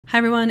Hi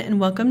everyone, and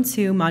welcome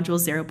to Module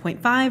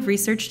 0.5,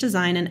 Research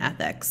Design and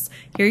Ethics.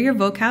 Here are your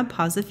vocab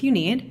pause if you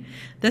need.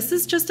 This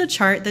is just a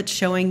chart that's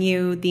showing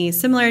you the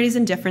similarities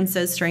and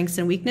differences, strengths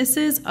and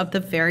weaknesses of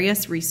the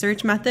various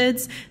research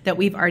methods that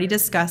we've already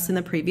discussed in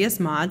the previous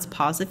mods.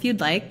 Pause if you'd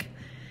like.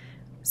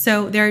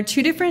 So there are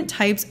two different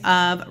types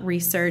of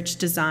research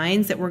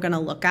designs that we're going to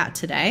look at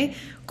today.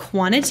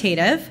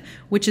 Quantitative,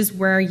 which is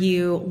where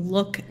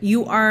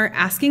you are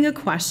asking a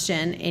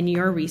question in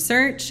your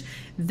research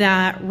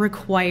that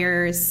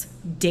requires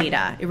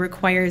data. It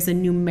requires a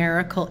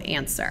numerical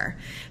answer.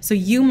 So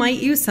you might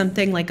use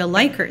something like a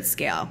Likert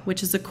scale,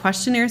 which is a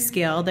questionnaire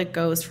scale that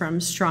goes from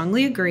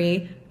strongly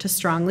agree to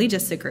strongly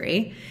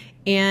disagree.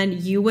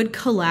 And you would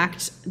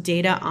collect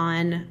data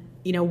on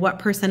what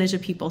percentage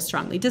of people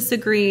strongly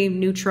disagree,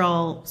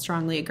 neutral,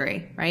 strongly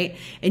agree, right?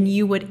 And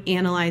you would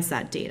analyze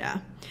that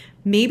data.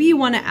 Maybe you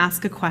want to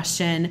ask a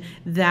question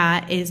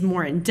that is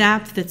more in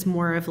depth, that's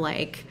more of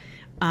like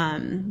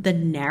the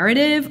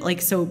narrative, like,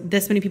 so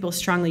this many people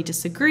strongly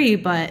disagree,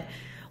 but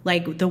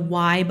like the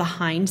why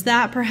behind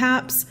that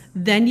perhaps,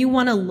 then you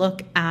want to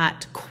look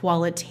at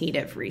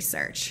qualitative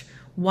research.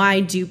 Why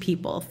do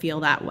people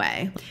feel that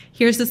way?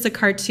 Here's just a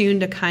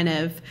cartoon to kind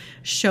of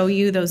show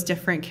you those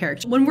different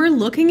characters. When we're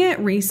looking at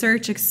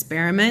research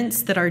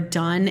experiments that are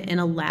done in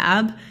a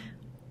lab,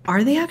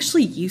 are they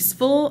actually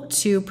useful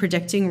to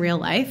predicting real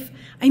life?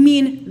 I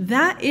mean,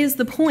 that is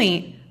the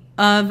point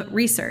of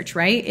research,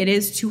 right? It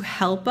is to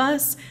help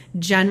us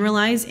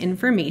generalize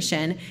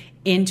information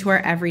into our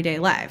everyday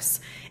lives.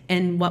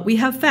 And what we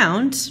have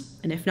found,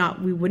 and if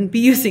not, we wouldn't be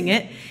using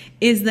it,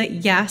 is that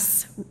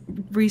yes,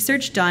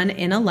 research done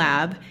in a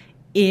lab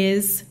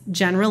is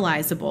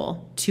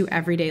generalizable to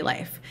everyday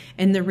life.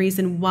 And the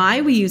reason why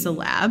we use a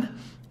lab,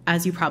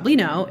 as you probably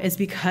know, is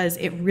because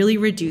it really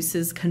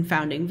reduces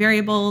confounding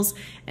variables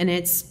and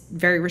it's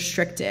very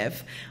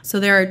restrictive. So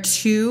there are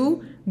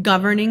two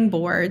governing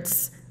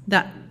boards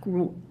that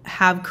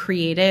have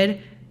created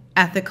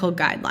ethical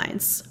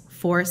guidelines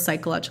for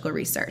psychological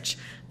research.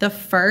 The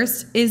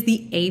first is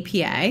the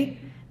APA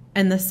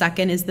and the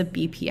second is the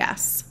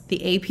BPS.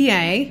 The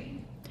APA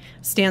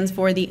stands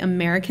for the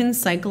American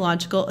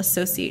Psychological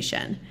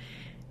Association,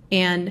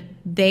 and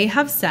they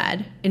have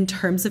said in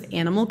terms of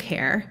animal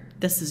care,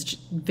 this is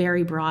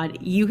very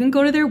broad, you can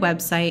go to their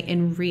website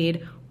and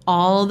read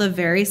all the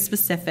very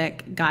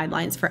specific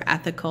guidelines for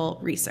ethical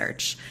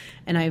research,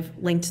 and I've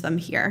linked them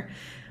here.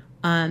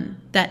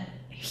 That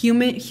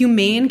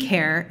humane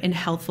care in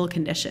healthful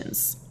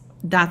conditions.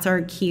 That's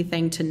our key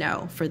thing to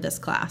know for this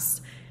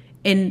class.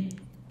 In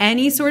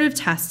any sort of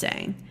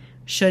testing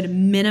should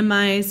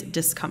minimize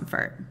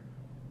discomfort.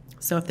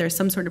 So if there's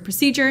some sort of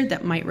procedure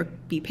that might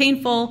be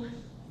painful,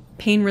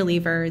 pain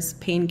relievers,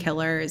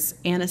 painkillers,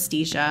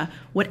 anesthesia,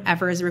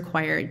 whatever is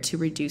required to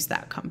reduce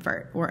that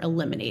comfort or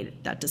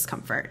eliminate that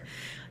discomfort.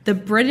 The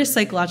British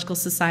Psychological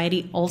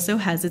Society also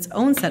has its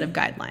own set of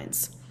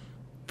guidelines.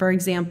 For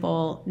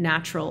example,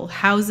 natural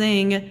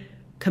housing,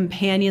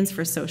 companions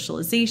for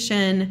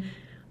socialization.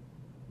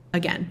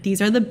 Again,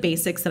 these are the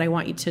basics that I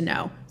want you to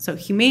know. So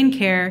humane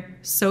care,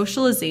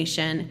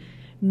 socialization,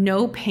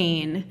 no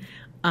pain,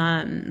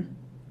 and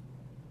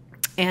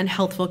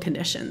healthful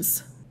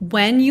conditions.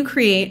 When you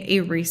create a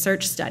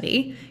research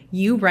study,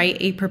 you write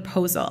a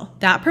proposal.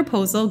 That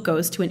proposal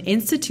goes to an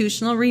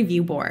institutional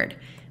review board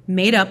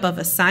made up of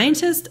a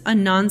scientist, a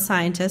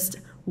non-scientist,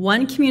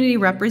 one community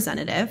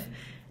representative,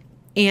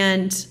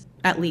 and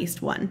at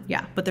least one,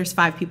 but there's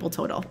 5 people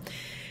total.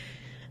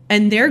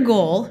 And their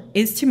goal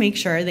is to make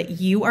sure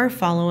that you are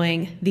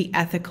following the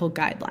ethical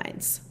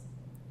guidelines.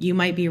 You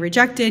might be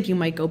rejected, you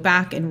might go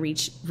back and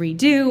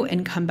redo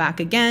and come back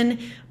again.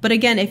 But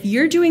again, if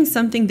you're doing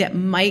something that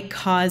might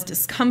cause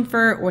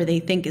discomfort or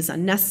they think is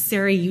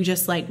unnecessary, you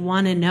just like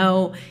want to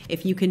know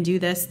if you can do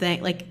this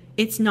thing, like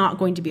it's not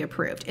going to be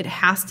approved. It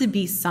has to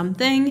be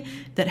something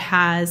that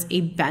has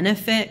a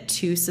benefit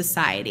to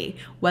society,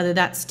 whether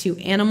that's to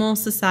animal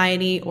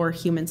society or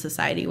human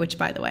society, which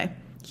by the way,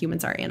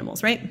 humans are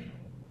animals, right?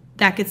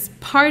 That gets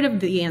part of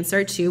the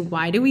answer to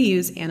why do we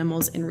use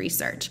animals in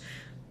research?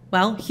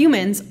 Well,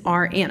 humans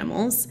are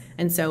animals,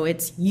 and so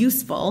it's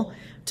useful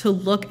to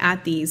look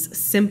at these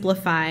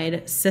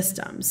simplified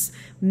systems.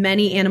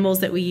 Many animals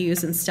that we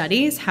use in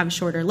studies have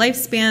shorter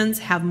lifespans,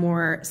 have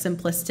more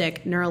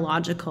simplistic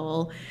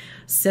neurological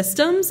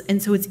systems,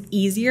 and so it's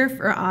easier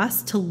for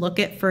us to look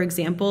at, for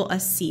example, a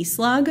sea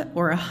slug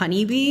or a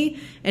honeybee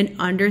and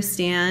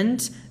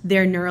understand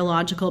their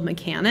neurological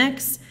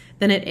mechanics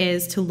than it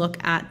is to look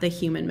at the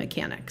human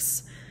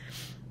mechanics.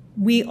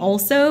 We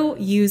also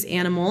use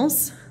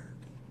animals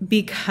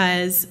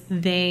because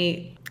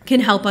they can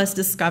help us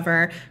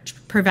discover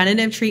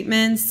preventative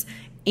treatments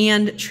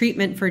and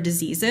treatment for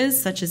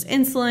diseases such as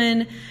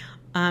insulin,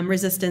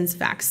 resistance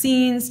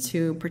vaccines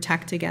to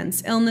protect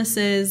against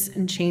illnesses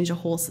and change a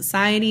whole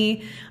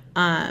society,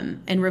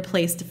 and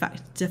replace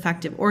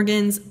defective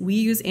organs. We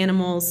use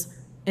animals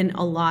in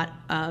a lot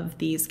of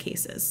these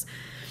cases.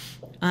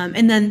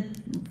 And then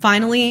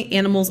finally,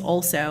 animals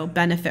also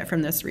benefit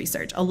from this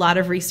research. A lot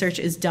of research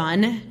is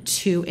done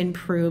to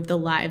improve the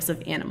lives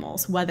of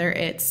animals, whether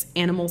it's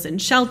animals in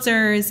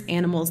shelters,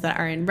 animals that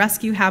are in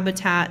rescue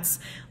habitats,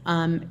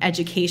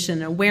 education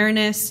and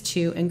awareness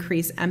to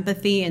increase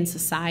empathy in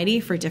society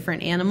for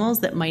different animals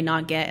that might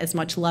not get as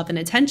much love and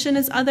attention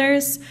as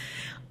others.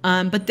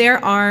 But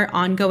there are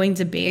ongoing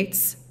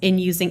debates in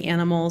using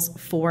animals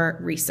for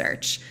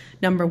research.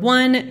 Number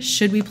one,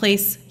 should we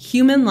place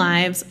human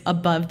lives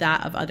above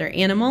that of other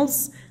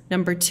animals?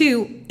 Number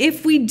two,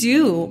 if we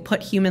do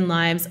put human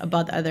lives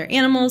above other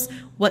animals,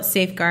 what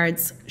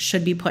safeguards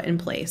should be put in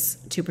place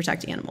to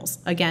protect animals?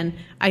 Again,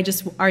 I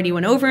just already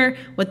went over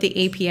what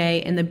the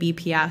APA and the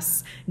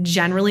BPS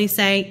generally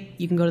say.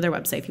 You can go to their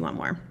website if you want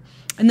more.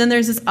 And then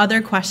there's this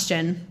other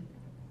question,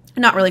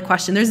 not really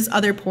question, there's this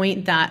other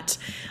point that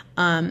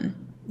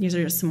these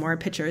are just some more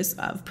pictures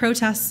of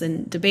protests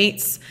and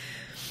debates.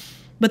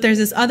 But there's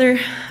this other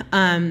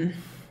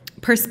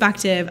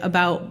perspective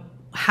about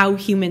how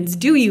humans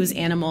do use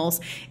animals,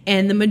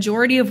 and the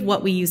majority of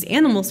what we use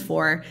animals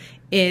for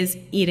is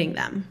eating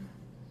them.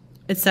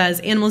 It says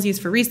animals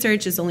used for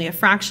research is only a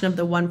fraction of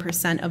the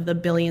 1% of the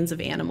billions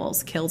of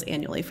animals killed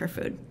annually for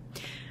food.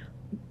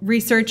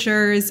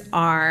 Researchers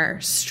are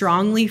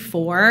strongly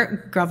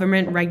for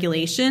government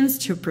regulations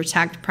to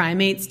protect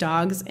primates,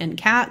 dogs, and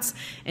cats,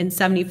 and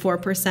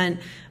 74%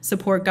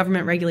 support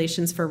government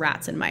regulations for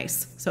rats and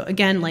mice. So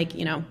again,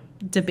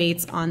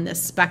 debates on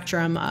this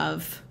spectrum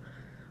of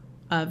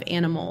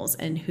animals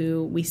and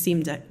who we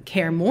seem to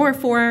care more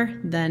for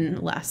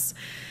than less.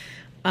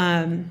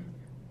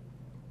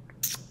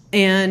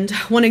 And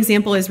one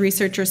example is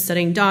researchers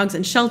studying dogs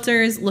in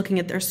shelters, looking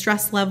at their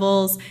stress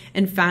levels,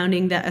 and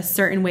finding that a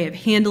certain way of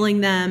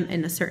handling them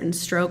and a certain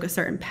stroke, a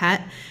certain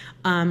pet,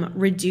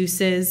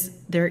 reduces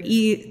their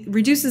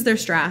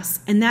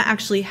stress, and that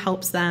actually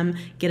helps them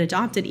get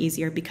adopted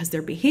easier because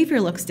their behavior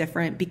looks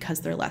different because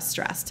they're less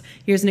stressed.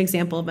 Here's an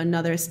example of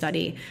another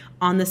study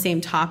on the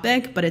same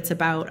topic, but it's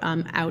about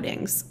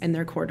outings and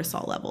their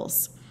cortisol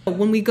levels.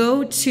 When we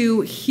go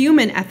to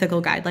human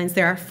ethical guidelines,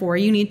 there are 4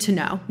 you need to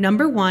know.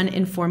 Number 1,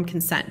 informed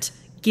consent.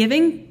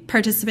 Giving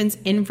participants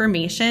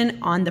information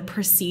on the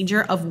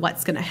procedure of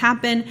what's going to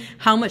happen,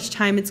 how much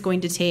time it's going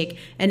to take,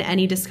 and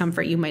any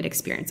discomfort you might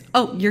experience.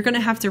 Oh, you're going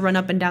to have to run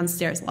up and down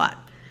stairs a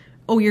lot.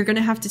 Oh, you're going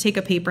to have to take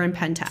a paper and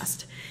pen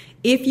test.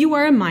 If you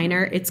are a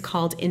minor, it's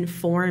called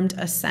informed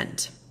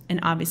assent.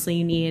 And obviously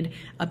you need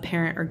a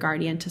parent or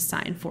guardian to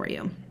sign for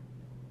you.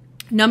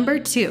 Number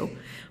 2,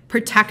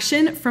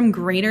 protection from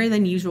greater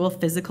than usual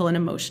physical and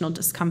emotional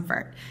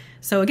discomfort.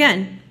 So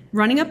again,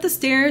 running up the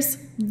stairs,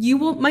 you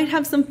might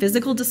have some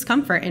physical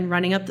discomfort in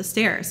running up the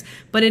stairs,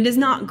 but it is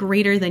not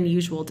greater than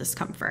usual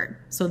discomfort.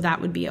 So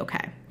that would be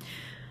okay.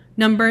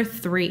 Number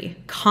 3,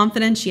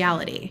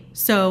 confidentiality.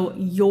 So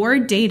your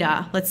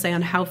data, let's say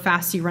on how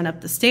fast you run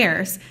up the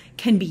stairs,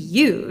 can be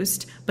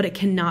used, but it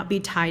cannot be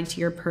tied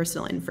to your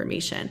personal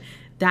information.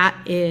 That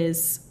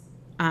is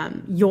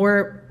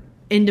your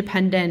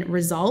independent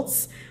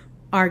results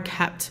are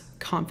kept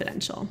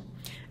confidential.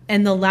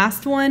 And the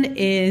last one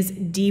is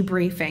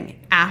debriefing.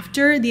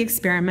 After the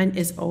experiment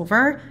is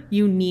over,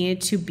 you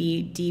need to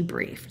be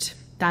debriefed.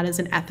 That is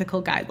an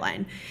ethical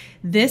guideline.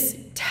 This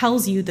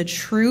tells you the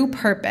true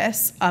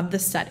purpose of the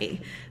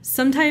study.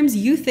 Sometimes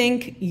you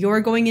think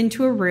you're going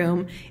into a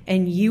room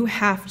and you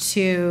have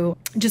to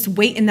just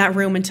wait in that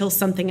room until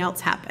something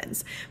else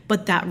happens.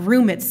 But that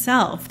room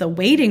itself, the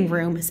waiting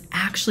room, is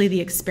actually the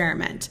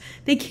experiment.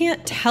 They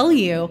can't tell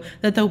you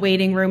that the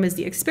waiting room is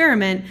the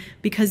experiment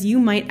because you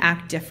might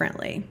act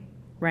differently,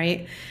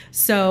 right?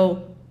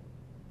 So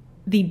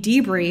the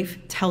debrief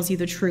tells you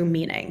the true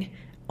meaning.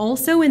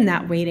 Also in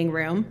that waiting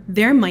room,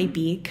 there might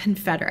be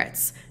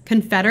Confederates.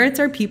 Confederates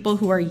are people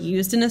who are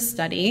used in a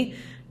study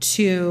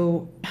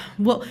to,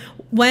 well,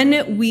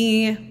 when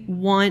we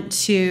want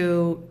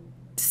to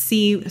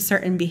see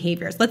certain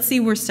behaviors. Let's say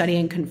we're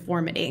studying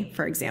conformity,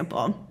 for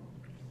example.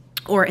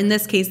 Or in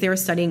this case, they were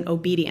studying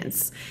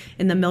obedience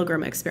in the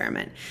Milgram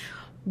experiment.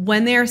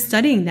 When they are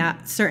studying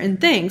that certain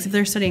things, if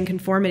they're studying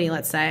conformity,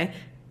 let's say,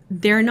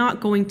 they're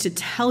not going to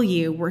tell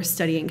you we're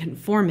studying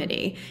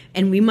conformity.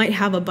 And we might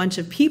have a bunch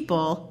of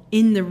people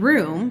in the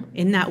room,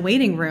 in that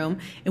waiting room,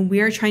 and we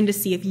are trying to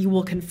see if you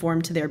will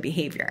conform to their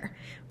behavior.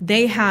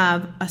 They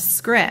have a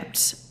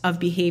script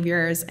of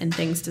behaviors and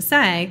things to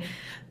say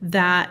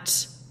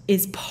that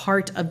is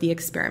part of the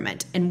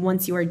experiment. And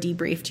once you are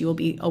debriefed, you will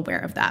be aware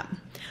of that.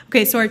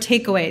 Okay, so our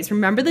takeaways.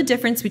 Remember the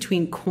difference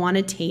between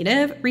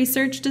quantitative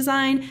research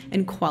design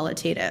and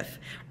qualitative.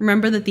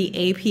 Remember that the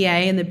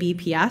APA and the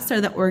BPS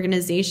are the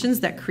organizations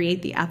that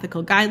create the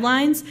ethical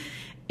guidelines,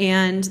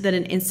 and that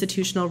an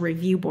institutional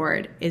review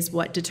board is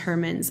what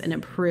determines and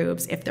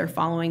approves if they're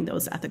following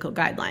those ethical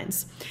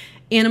guidelines.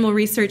 Animal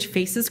research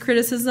faces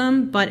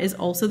criticism, but is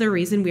also the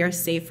reason we are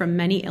safe from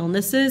many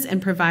illnesses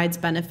and provides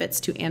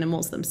benefits to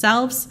animals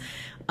themselves.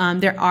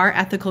 There are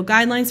ethical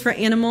guidelines for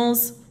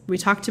animals. We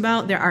talked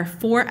about there are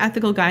 4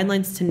 ethical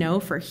guidelines to know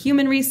for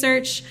human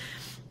research,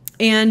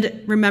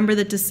 And remember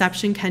that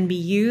deception can be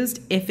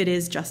used if it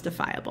is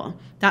justifiable.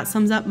 That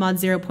sums up Mod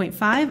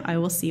 0.5. I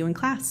will see you in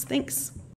class. Thanks.